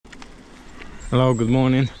Hello, good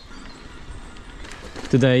morning.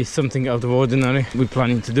 Today is something out of ordinary. We're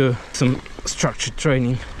planning to do some structured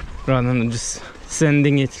training rather than just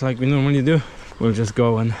sending it like we normally do. We'll just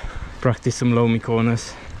go and practice some loamy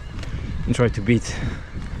corners and try to beat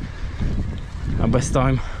our best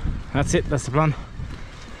time. That's it, that's the plan.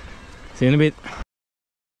 See you in a bit.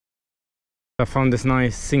 I found this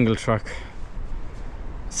nice single track,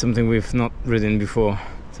 something we've not ridden before,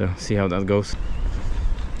 so see how that goes.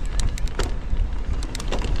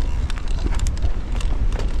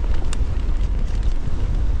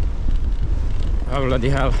 Oh bloody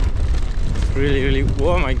hell, really,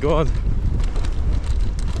 oh my god.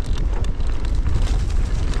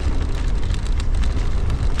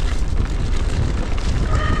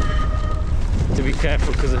 To be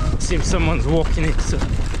careful because it seems someone's walking it, so.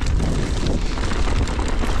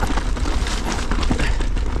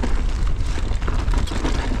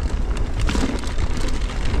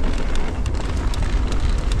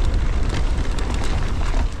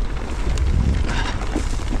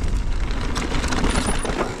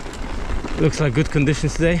 Looks like good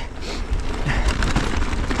conditions today.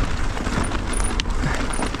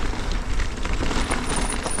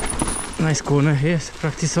 Nice corner here to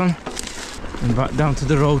practice on, and back down to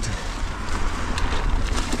the road.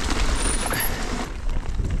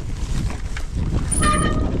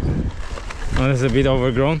 Oh, that's a bit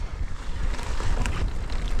overgrown.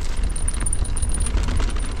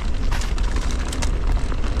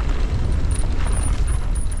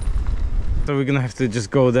 So we're gonna have to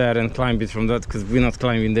just go there and climb it from that, because we're not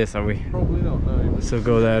climbing this, are we? Probably not, no. So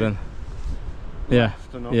go there and yeah.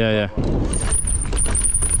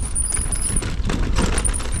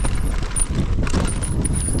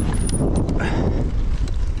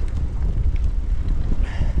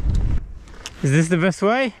 Is this the best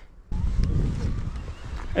way?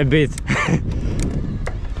 A bit.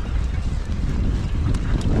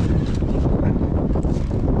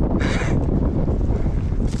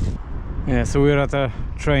 Yeah, so we're at a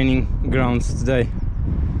training grounds today.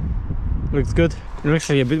 Looks good. It's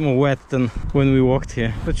actually a bit more wet than when we walked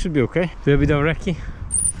here, but should be okay. Do a bit of recce.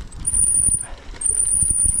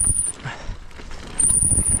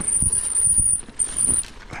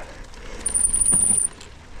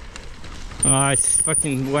 Ah, it's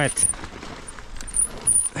fucking wet.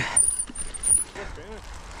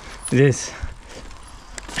 It is.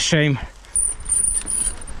 Shame.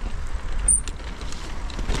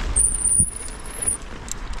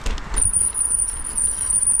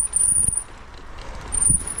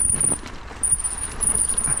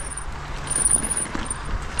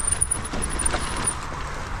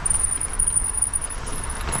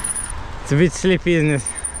 It's a bit slippy, isn't it?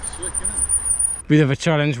 Slick, isn't it? Bit of a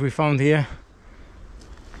challenge we found here.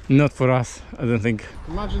 Not for us, I don't think.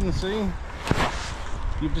 Imagine the scene.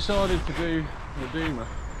 You've decided to do the doomer,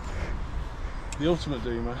 the ultimate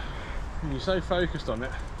doomer, and you're so focused on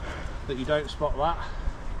it that you don't spot that.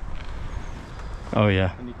 Oh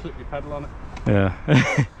yeah. And you clip your pedal on it. Yeah. And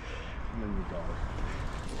then you die.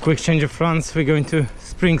 Quick change of plans. We're going to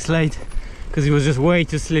Springslade because it was just way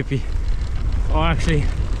too slippy. Oh, actually,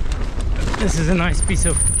 this is a nice piece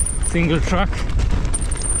of single track.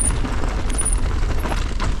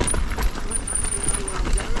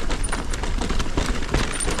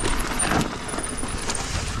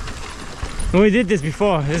 We did this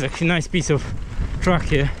before. There's actually a nice piece of track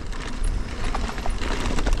here.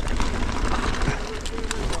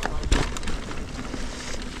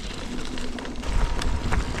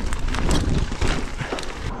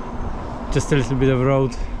 Just a little bit of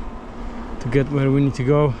road to get where we need to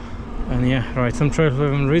go. And yeah, right, some trails we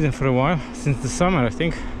haven't ridden for a while, since the summer I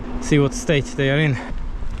think. See what state they are in.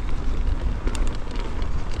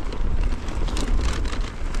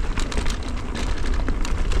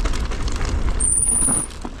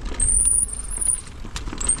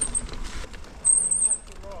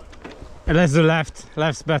 Let's do left,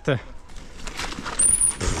 left's better.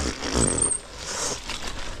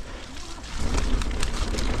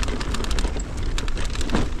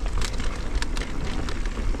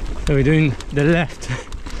 So we're doing the left.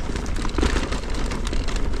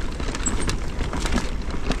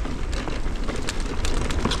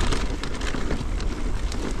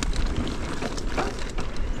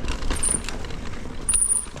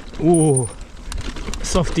 Ooh,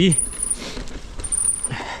 softy.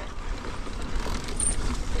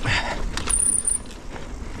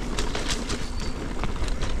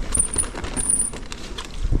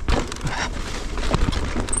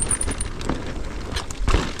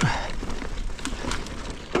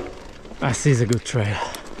 This is a good trail.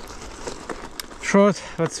 Short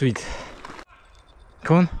but sweet.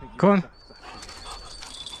 Come on, come on.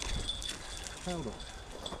 Trail dog.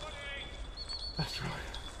 That's right.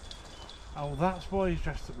 Oh, that's why he's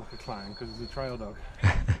dressed up like a clown, because he's a trail dog.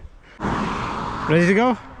 Ready to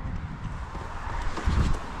go?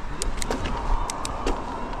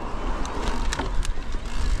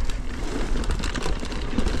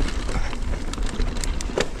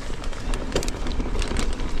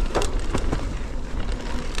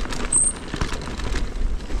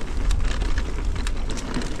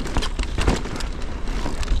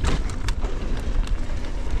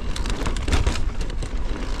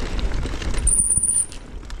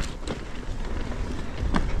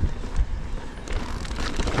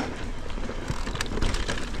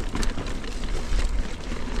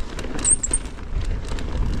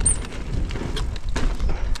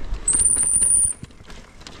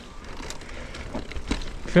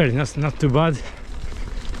 Fair enough, not too bad.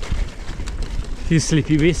 Few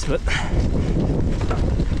sleepy bits, but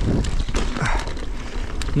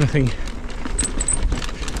nothing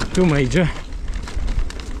too major.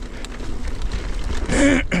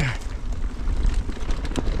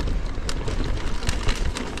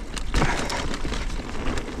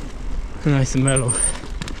 Nice and mellow.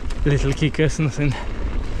 Little kickers, nothing.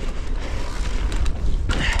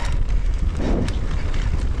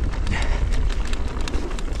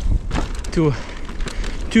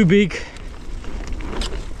 Too big.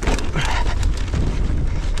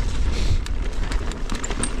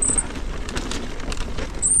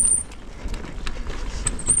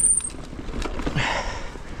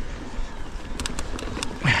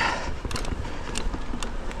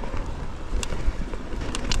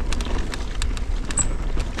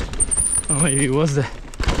 Oh, maybe it was the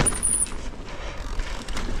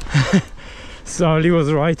Sally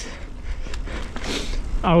was right.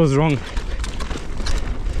 I was wrong.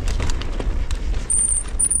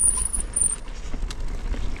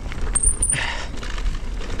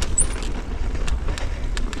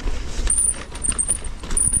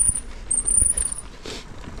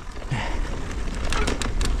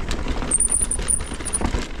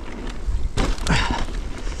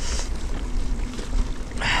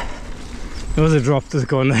 It was a drop to the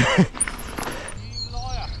corner.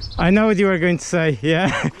 I know what you were going to say,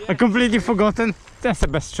 yeah. I completely forgotten. That's the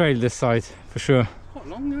best trail this side, for sure. Quite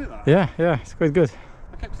long, isn't it, that? Yeah, it's quite good.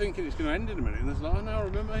 I kept thinking it's going to end in a minute, and there's like, oh no, I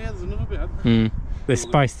remember, yeah, there's another bit. They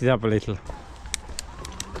spiced it up a little.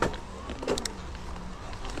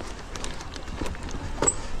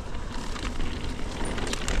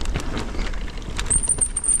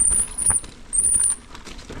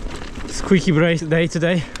 Squeaky brace day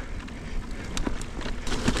today.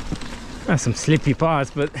 There's some slippy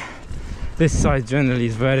parts, but this side generally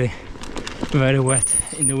is very wet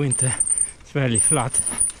in the winter. It's fairly flat,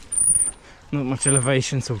 not much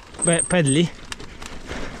elevation, so pedally.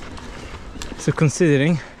 So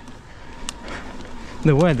considering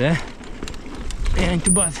the weather, it ain't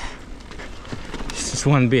too bad. It's just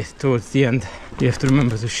one bit towards the end. You have to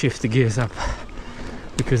remember to shift the gears up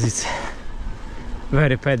because it's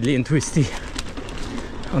very pedally and twisty.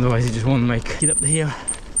 Otherwise you just won't make it up the hill.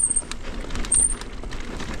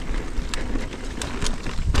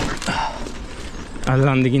 I'm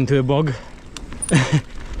landing into a bog.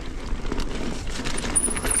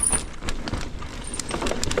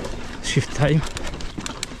 Shift time.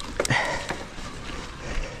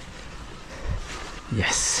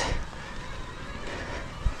 Yes.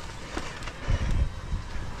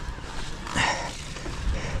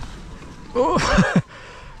 Oh.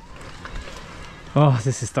 Oh,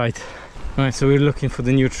 this is tight. Alright, so we're looking for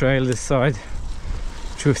the new trail this side,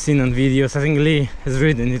 which we've seen on videos. I think Lee has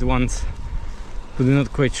ridden it once, but we're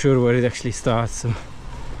not quite sure where it actually starts, so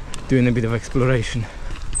doing a bit of exploration.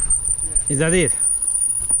 Is that it?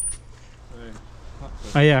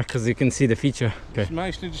 Oh yeah, because you can see the feature. Okay. It's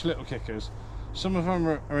mostly just little kickers. Some of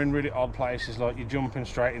them are in really odd places, like you're jumping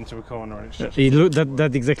straight into a corner and it's just...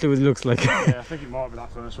 That's exactly what it looks like. Yeah, I think it might be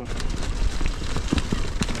that first one.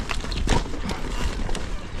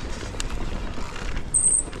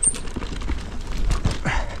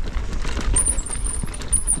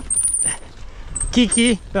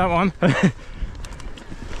 Kiki, that one.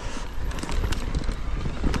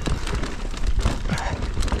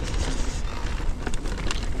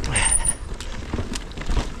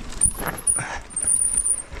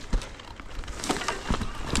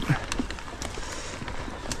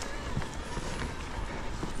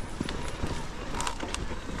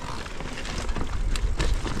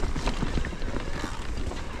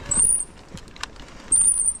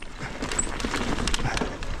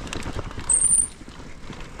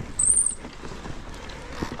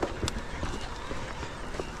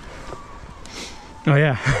 Oh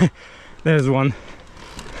yeah, there's one.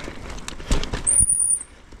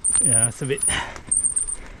 Yeah, it's a bit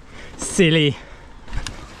silly.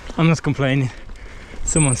 I'm not complaining.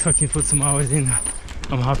 Someone's fucking put some hours in.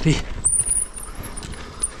 I'm happy.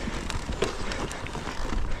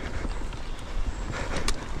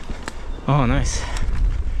 Oh, nice.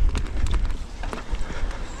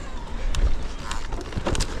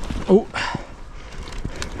 Oh.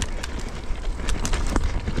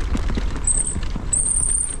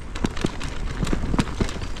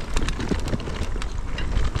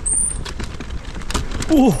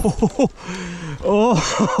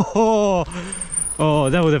 Oh, oh, oh,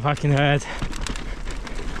 that would have fucking hurt.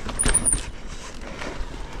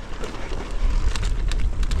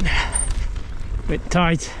 Bit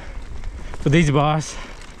tight for these bars.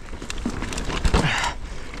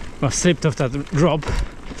 I slipped off that drop.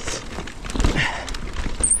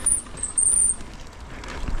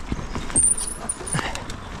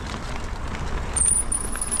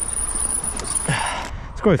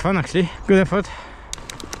 It's quite fun actually, good effort.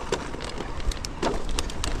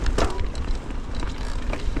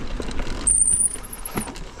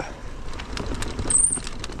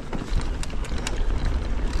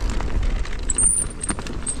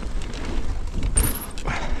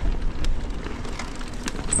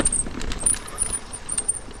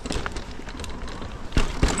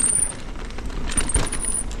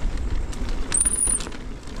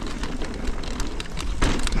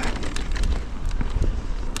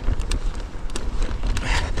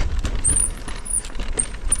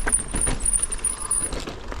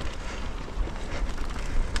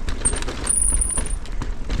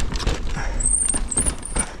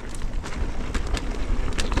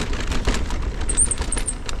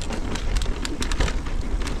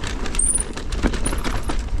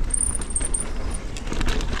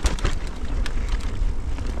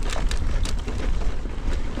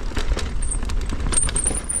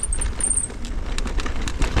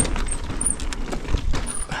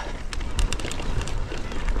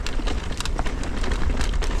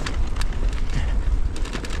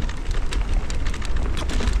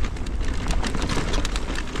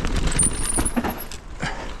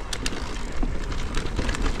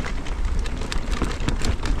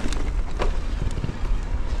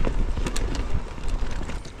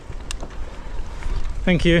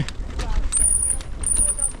 Thank you.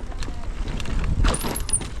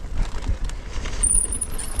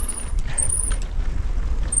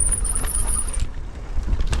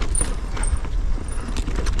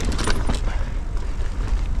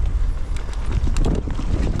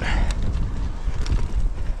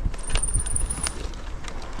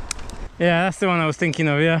 Yeah, that's the one I was thinking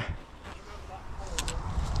of, yeah.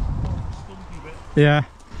 Yeah,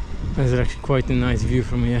 there's actually quite a nice view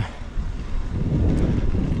from here.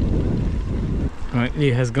 Right, Lee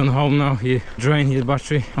has gone home now. He drained his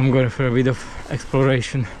battery. I'm going for a bit of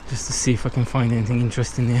exploration just to see if I can find anything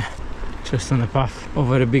interesting here. Just on the path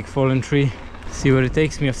over a big fallen tree. See where it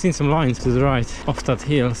takes me. I've seen some lines to the right off that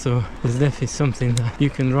hill, so there's definitely something that you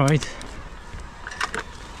can ride.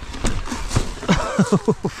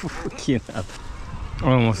 Fucking hell.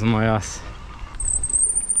 Almost on my ass.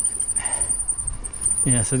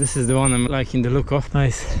 Yeah, so this is the one I'm liking the look of.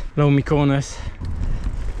 Nice loamy corners.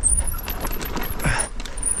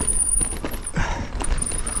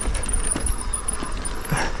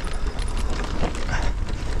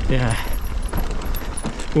 Yeah.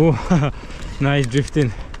 Oh, nice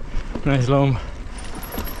drifting, nice loam.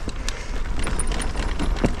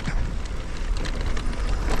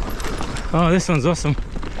 Oh, this one's awesome.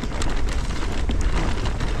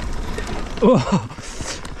 Oh,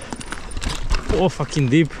 oh, fucking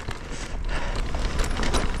deep.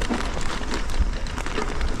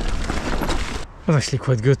 That's actually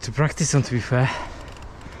quite good to practice on, to be fair.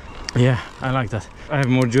 Yeah, I like that. I have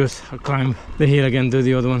more juice. I'll climb the hill again, do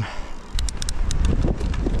the other one.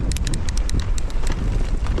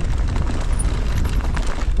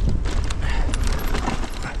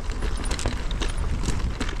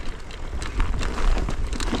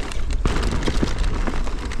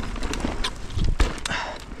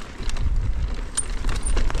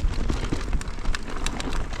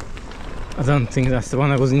 I don't think that's the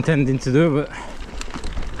one I was intending to do, but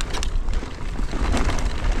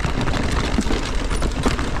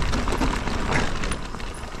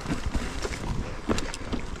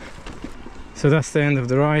so that's the end of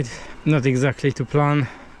the ride. Not exactly to plan.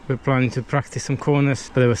 We're planning to practice some corners,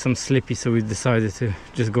 but there was some slippy, so we decided to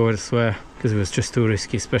just go elsewhere because it was just too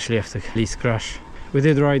risky, especially after Lee's crash. We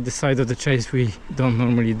did ride the side of the chase we don't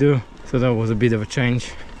normally do, so that was a bit of a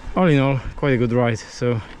change. All in all, quite a good ride.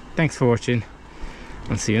 So thanks for watching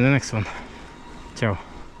and see you in the next one. Ciao.